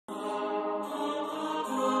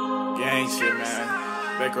gang shit, man.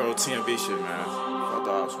 Back row TMB shit, man. Fuck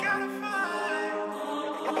the ops, man.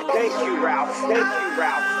 Thank you, Ralph. Thank you,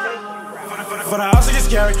 Ralph. For the house, it gets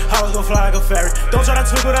scary. I was gon' fly like a fairy. Don't try to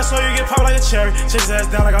twinkle, that's why you get popped like a cherry. Chase his ass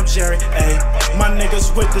down like I'm Jerry. Ayy, my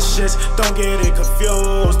niggas with the shits. Don't get it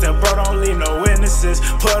confused. That bro don't leave no witnesses.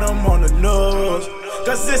 Put them on the news.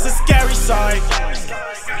 Cause it's a scary sight.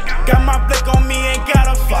 Got my blick on me, ain't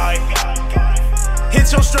gotta fight.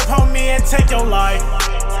 Hit your strip, homie, and take your life.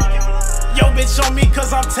 Yo, bitch on me,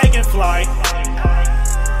 cause I'm taking flight.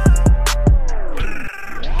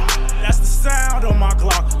 That's the sound on my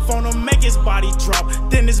Glock. Phone to make his body drop.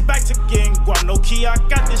 Then it's back to getting guap. No key, I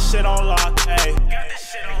got this shit on lock. Ayy,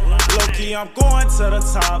 low key, I'm going to the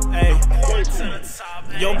top. Ayy,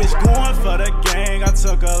 yo, bitch going for the gang. I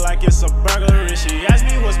took her like it's a burglary. She asked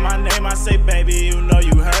me what's my name. I say, baby, you know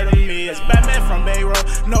you heard of me. It's Batman from Bay Road.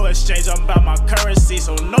 No exchange, I'm about my currency.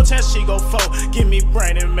 So no chance she go fold. Give me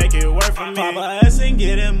brain and make it work for me. Pop her ass and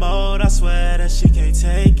get in mode. I swear that she can't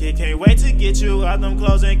take it. Can't wait to get you out them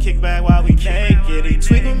clothes and kick back while we naked. He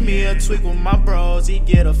tweak with me, a tweak with my bros. He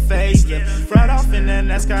get a facelift. Right off in that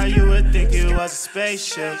NASCAR, you would think it was a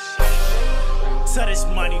spaceship. To this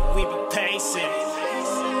money, we be pacing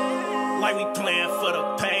like we playing for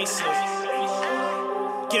the Pacers.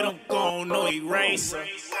 Get them gone, no eraser.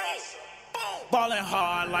 Ballin'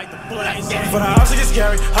 hard like the Blazers. For the house, it gets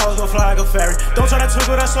scary. I was gon' fly like a fairy. Don't try to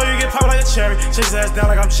twinkle, that's why you get popped like a cherry. Chase his ass down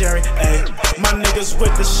like I'm Jerry. Ayy, my niggas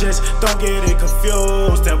with the shits. Don't get it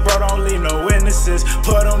confused. That bro don't leave no witnesses.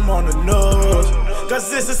 Put them on the news.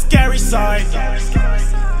 Cause it's a scary sight.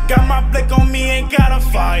 Got my blick on me, ain't gotta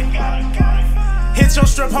fight. Hit your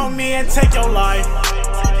strip, homie, and take your life.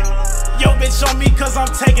 Yo, bitch on me, cause I'm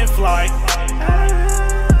taking flight.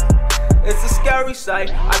 It's a scary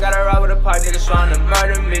sight. I gotta ride with a pipe, niggas trying to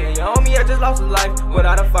murder me. And your homie had just lost his life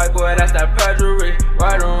without a fight, boy, that's that perjury.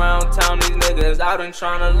 Right around town, these niggas out and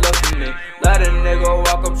trying to look at me. Let a nigga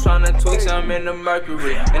walk up trying to tweak some in the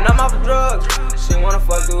mercury. And I'm off of drugs, she wanna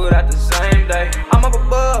fuck dude at the same day. I'm up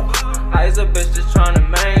above, I is a bitch just trying to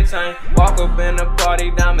maintain. Walk up in the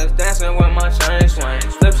party, diamonds dancing with my chain swing.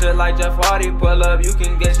 Slip shit like Jeff Hardy, pull up, you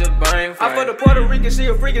can get your brain framed. I for the Puerto Rican, she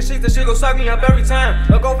a freakin' sheet, the shit go suck me up every time.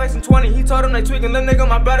 They'll go facing 20, he told him they tweaking, little nigga,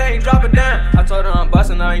 my brother ain't drop it down. I told her I'm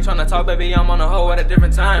bustin', I ain't tryna talk, baby, I'm on a hoe at a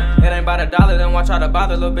different time. It ain't about a dollar, then why try to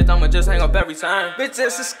bother, little bitch, I'ma just hang up every time. Bitch,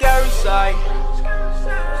 it's a scary sight.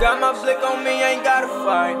 Got my blick on me, ain't gotta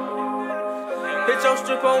fight. Hit your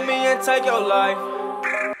strip on me and take your life.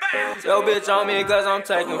 Yo, bitch on me, cause I'm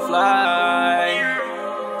taking flight.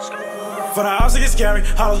 For the house, it gets scary.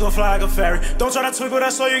 I was gon' fly like a fairy. Don't try to twinkle,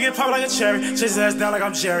 that's why you get popped like a cherry. Chase his ass down like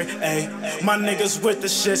I'm Jerry. Ayy, my niggas with the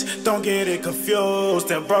shits. Don't get it confused.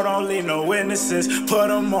 That bro don't leave no witnesses. Put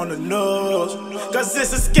them on the news. Cause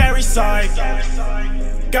it's a scary sight.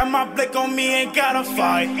 Got my blick on me, ain't gotta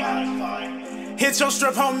fight. Hit your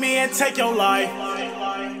strip, homie, and take your life.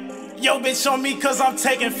 Yo, bitch on me, cause I'm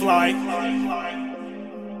taking flight.